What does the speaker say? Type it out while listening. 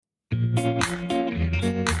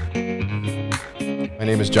My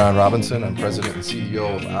name is John Robinson. I'm president and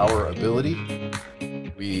CEO of Our Ability.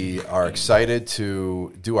 We are excited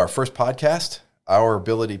to do our first podcast, Our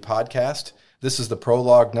Ability Podcast. This is the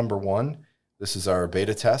prologue number 1. This is our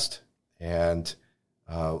beta test, and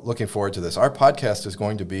looking forward to this. Our podcast is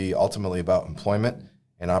going to be ultimately about employment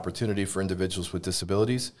and opportunity for individuals with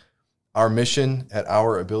disabilities. Our mission at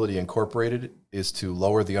Our Ability Incorporated is to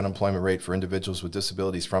lower the unemployment rate for individuals with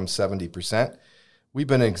disabilities from 70%. We've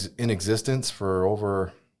been in existence for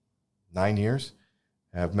over 9 years.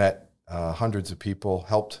 I've met hundreds of people,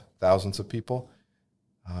 helped thousands of people.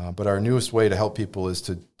 But our newest way to help people is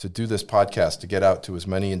to do this podcast, to get out to as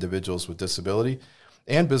many individuals with disability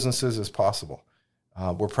and businesses as possible.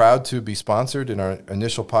 We're proud to be sponsored in our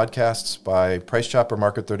initial podcasts by Price Chopper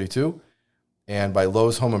Market 32 and by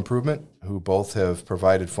Lowe's Home Improvement, who both have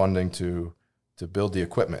provided funding to build the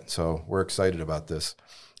equipment. So we're excited about this.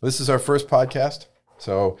 This is our first podcast,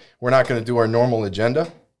 so we're not going to do our normal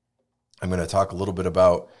agenda. I'm going to talk a little bit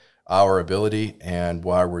about Our Ability and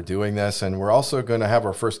why we're doing this, and we're also going to have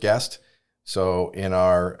our first guest. So in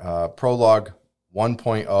our prologue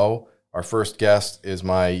 1.0, our first guest is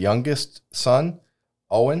my youngest son,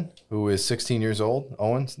 Owen, who is 16 years old.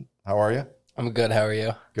 Owen, how are you? I'm good. How are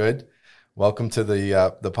you? Good. Welcome to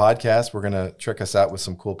the podcast. We're going to trick us out with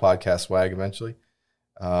some cool podcast swag eventually.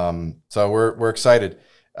 So we're excited.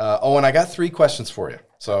 Owen, I got 3 questions for you.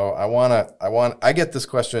 So I get this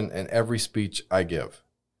question in every speech I give.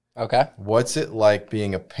 Okay. What's it like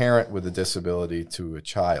being a parent with a disability to a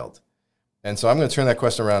child? And so I'm going to turn that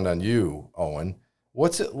question around on you, Owen.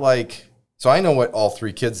 What's it like? So I know what all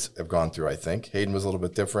 3 kids have gone through, I think. Hayden was a little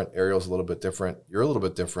bit different. Ariel's a little bit different. You're a little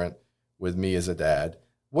bit different with me as a dad.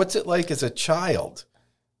 What's it like as a child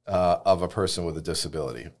of a person with a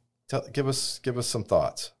disability? Give us some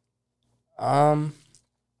thoughts.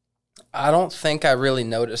 I don't think I really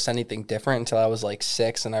noticed anything different until I was like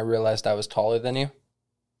 6 and I realized I was taller than you.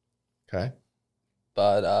 Okay.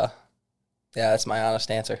 But yeah, that's my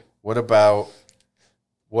honest answer. What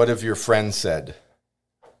have your friends said?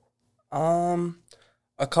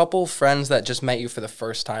 A couple friends that just met you for the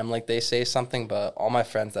first time, like they say something, but all my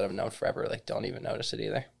friends that I've known forever, like don't even notice it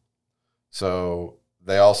either. So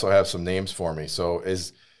they also have some names for me. So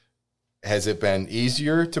has it been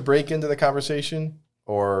easier to break into the conversation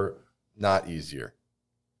or not easier?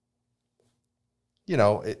 You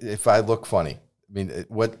know, if I look funny, I mean,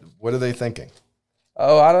 what are they thinking?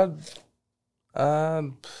 Oh, I don't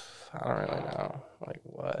really know. Like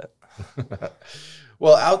what?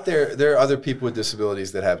 Well, out there are other people with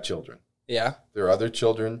disabilities that have children. Yeah. There are other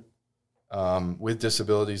children with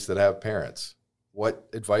disabilities that have parents. What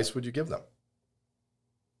advice would you give them?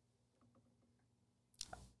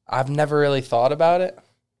 I've never really thought about it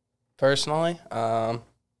personally. I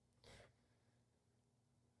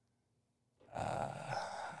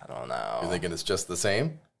don't know. You're thinking it's just the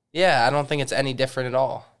same? Yeah, I don't think it's any different at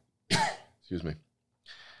all. Excuse me.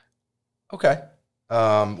 Okay.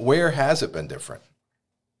 Where has it been different?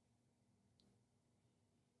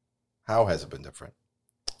 How has it been different?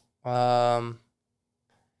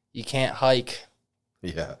 You can't hike.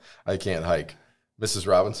 Yeah, I can't hike. Mrs.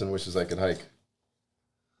 Robinson wishes I could hike.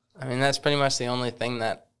 I mean, that's pretty much the only thing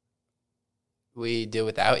that we do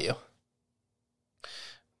without you.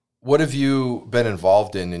 What have you been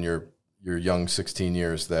involved in your young 16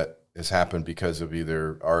 years that has happened because of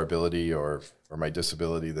either Our Ability or my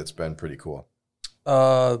disability that's been pretty cool?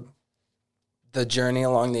 The journey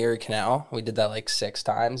along the Erie Canal, we did that like 6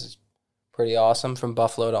 times. It's pretty awesome, from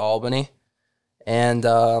Buffalo to Albany. And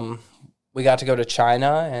we got to go to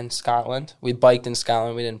China and Scotland. We biked in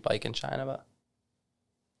Scotland. We didn't bike in China, but...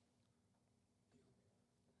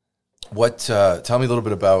 Tell me a little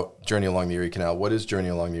bit about Journey Along the Erie Canal. What is Journey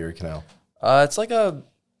Along the Erie Canal? It's like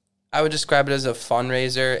I would describe it as a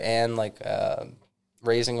fundraiser and like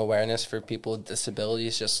raising awareness for people with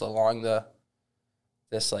disabilities just along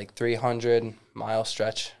this like 300-mile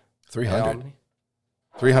stretch. 300?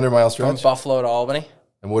 300-mile stretch? From Buffalo to Albany.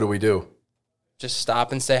 And what do we do? Just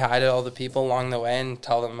stop and say hi to all the people along the way and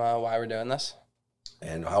tell them why we're doing this.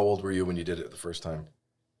 And how old were you when you did it the first time?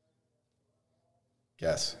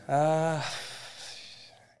 Guess. 9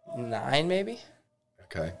 maybe.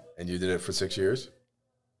 Okay. And you did it for 6 years?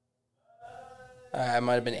 I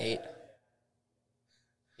might have been 8.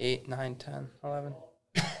 8, 9, 10, 11.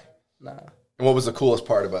 No. And what was the coolest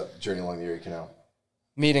part about Journey Along the Erie Canal?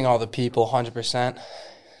 Meeting all the people, 100%.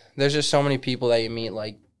 There's just so many people that you meet,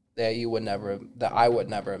 like, that I would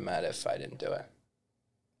never have met if I didn't do it.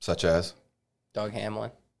 Such as? Doug Hamlin,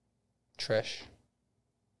 Trish,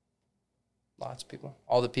 lots of people,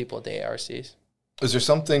 all the people at the ARCs. Is there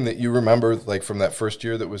something that you remember, like from that first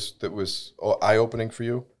year, that was eye opening for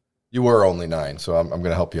you? You were only 9, so I'm going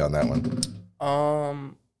to help you on that one.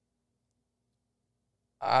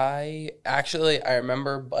 I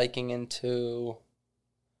remember biking into,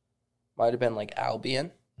 might have been like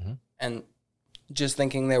Albion, and just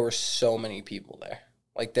thinking there were so many people there.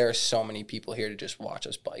 Like, there are so many people here to just watch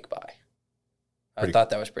us bike by. I thought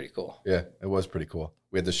that was pretty cool. Yeah, it was pretty cool.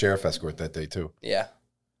 We had the sheriff escort that day too. Yeah.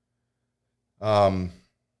 Do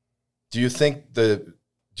you think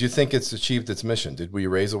it's achieved its mission? Did we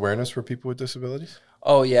raise awareness for people with disabilities?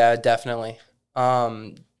 Oh yeah, definitely.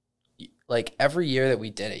 Like every year that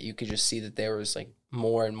we did it, you could just see that there was like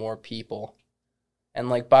more and more people. And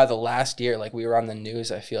like by the last year, like we were on the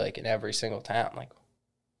news, I feel like in every single town. Like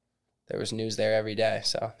there was news there every day.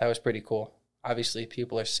 So that was pretty cool. Obviously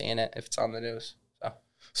people are seeing it if it's on the news.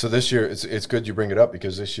 So this year, it's good you bring it up,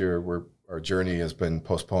 because this year our journey has been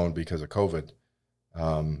postponed because of COVID.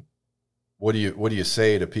 What do you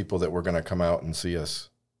say to people that were going to come out and see us?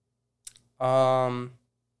 We're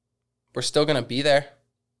still going to be there,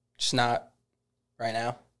 just not right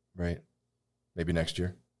now. Right. Maybe next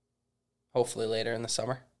year. Hopefully later in the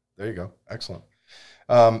summer. There you go. Excellent.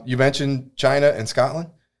 You mentioned China and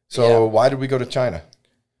Scotland. So Why did we go to China?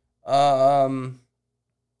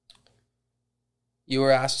 You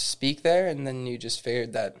were asked to speak there, and then you just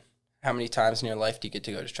figured that how many times in your life do you get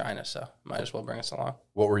to go to China? So might as well bring us along.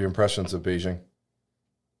 What were your impressions of Beijing?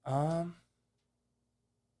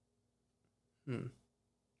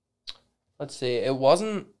 Let's see. It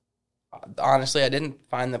wasn't, honestly, I didn't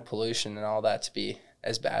find the pollution and all that to be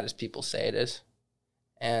as bad as people say it is.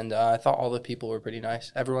 And I thought all the people were pretty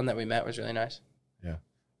nice. Everyone that we met was really nice. Yeah.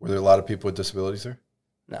 Were there a lot of people with disabilities there?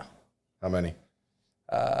 No. How many?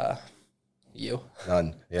 You.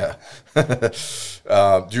 None. Yeah.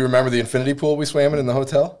 Do you remember the infinity pool we swam in the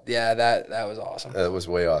hotel? Yeah, that was awesome. It was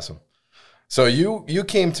way awesome. So you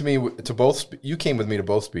came to me to both. You came with me to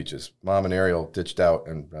both speeches. Mom and Ariel ditched out,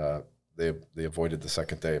 and they avoided the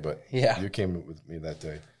second day. But yeah, you came with me that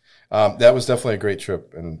day. That was definitely a great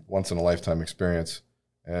trip and once in a lifetime experience.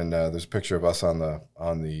 And there's a picture of us on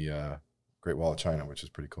the Great Wall of China, which is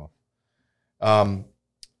pretty cool. And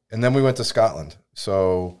then we went to Scotland.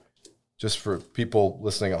 So just for people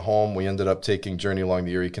listening at home, we ended up taking Journey Along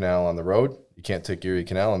the Erie Canal on the road. You can't take Erie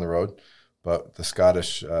Canal on the road, but the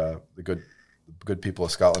Scottish, the good people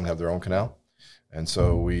of Scotland have their own canal. And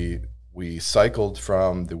so we cycled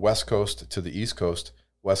from the west coast to the east coast,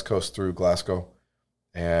 west coast through Glasgow,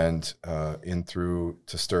 and in through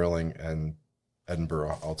to Stirling and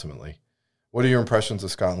Edinburgh ultimately. What are your impressions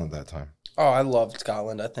of Scotland at that time? Oh, I loved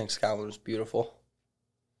Scotland. I think Scotland was beautiful.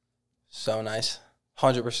 So nice.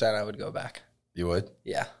 100% I would go back. You would?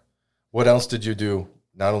 Yeah. What else did you do?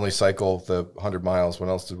 Not only cycle the 100 miles, what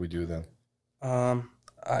else did we do then? I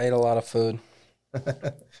ate a lot of food.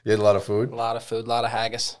 You ate a lot of food? A lot of food, a lot of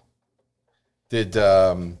haggis. Did you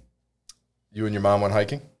and your mom went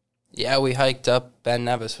hiking? Yeah, we hiked up Ben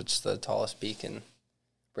Nevis, which is the tallest peak in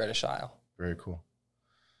British Isle. Very cool.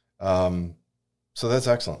 So that's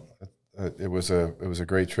excellent. It was a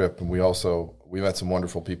great trip, and we met some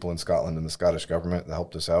wonderful people in Scotland and the Scottish government that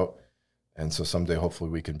helped us out. And so someday, hopefully,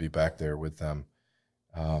 we can be back there with them.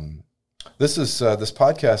 This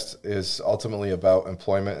podcast is ultimately about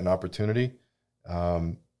employment and opportunity.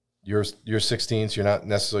 You're 16, so you're not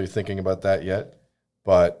necessarily thinking about that yet,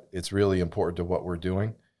 but it's really important to what we're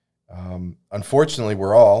doing. Unfortunately,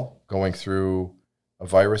 we're all going through a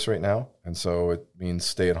virus right now, and so it means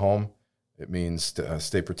stay at home. It means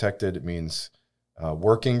stay protected. It means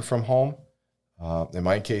working from home. In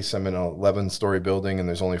my case, I'm in an 11-story building, and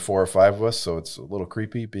there's only 4 or 5 of us, so it's a little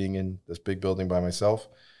creepy being in this big building by myself.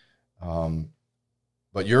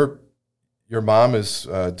 But your mom is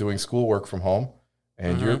doing schoolwork from home,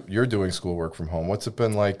 and you're doing schoolwork from home. What's it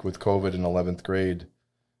been like with COVID in 11th grade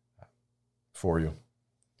for you?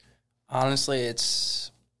 Honestly, it's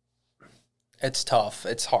tough.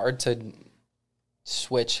 It's hard to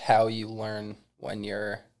switch how you learn when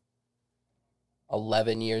you're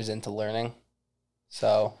 11 years into learning.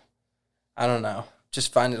 So, I don't know.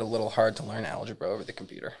 Just find it a little hard to learn algebra over the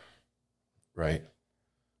computer. Right.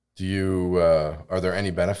 Do you, are there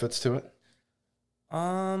any benefits to it?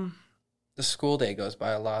 The school day goes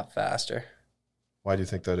by a lot faster. Why do you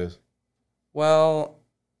think that is? Well,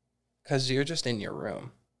 because you're just in your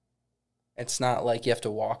room. It's not like you have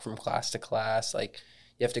to walk from class to class. Like,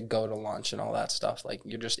 you have to go to lunch and all that stuff. Like,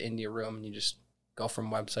 you're just in your room and you just go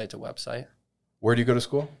from website to website. Where do you go to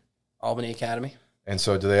school? Albany Academy. And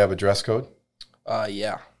so do they have a dress code?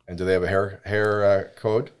 Yeah. And do they have a hair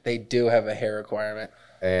code? They do have a hair requirement.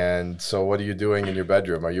 And so what are you doing in your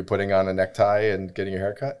bedroom? Are you putting on a necktie and getting your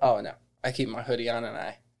hair cut? Oh, no. I keep my hoodie on and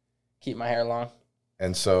I keep my hair long.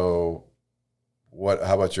 And so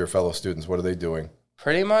how about your fellow students? What are they doing?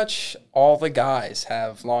 Pretty much all the guys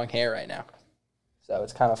have long hair right now. So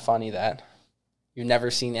it's kind of funny that you've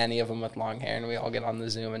never seen any of them with long hair, and we all get on the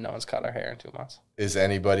Zoom and no one's cut our hair in 2 months. Is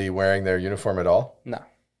anybody wearing their uniform at all? No.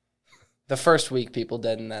 The first week people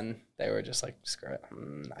did, and then they were just like, screw it,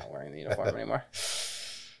 I'm not wearing the uniform anymore.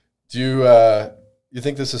 Do you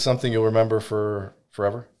think this is something you'll remember for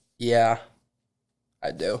forever? Yeah,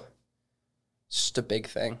 I do. It's just a big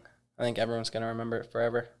thing. I think everyone's going to remember it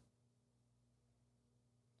forever.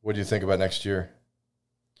 What do you think about next year?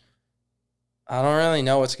 I don't really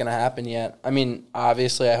know what's going to happen yet. I mean,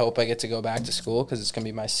 obviously, I hope I get to go back to school because it's going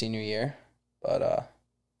to be my senior year. But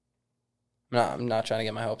I'm not trying to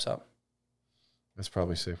get my hopes up. That's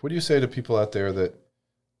probably safe. What do you say to people out there that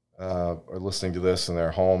are listening to this and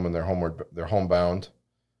they're home and they're homebound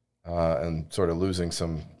and sort of losing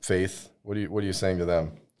some faith? What are you saying to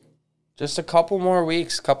them? Just a couple more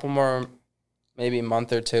weeks, maybe a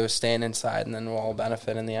month or two, staying inside, and then we'll all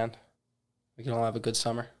benefit in the end. We can all have a good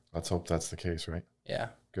summer. Let's hope that's the case, right? Yeah.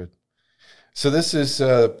 Good. So this is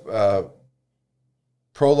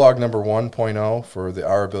prologue number 1.0 for the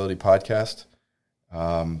Our Ability podcast.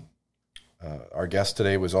 Our guest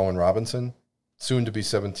today was Owen Robinson, soon to be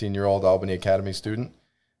 17-year-old Albany Academy student,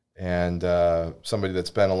 and somebody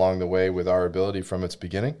that's been along the way with Our Ability from its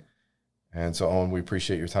beginning. And so, Owen, we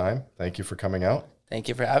appreciate your time. Thank you for coming out. Thank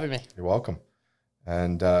you for having me. You're welcome.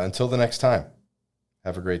 And until the next time,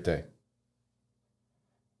 have a great day.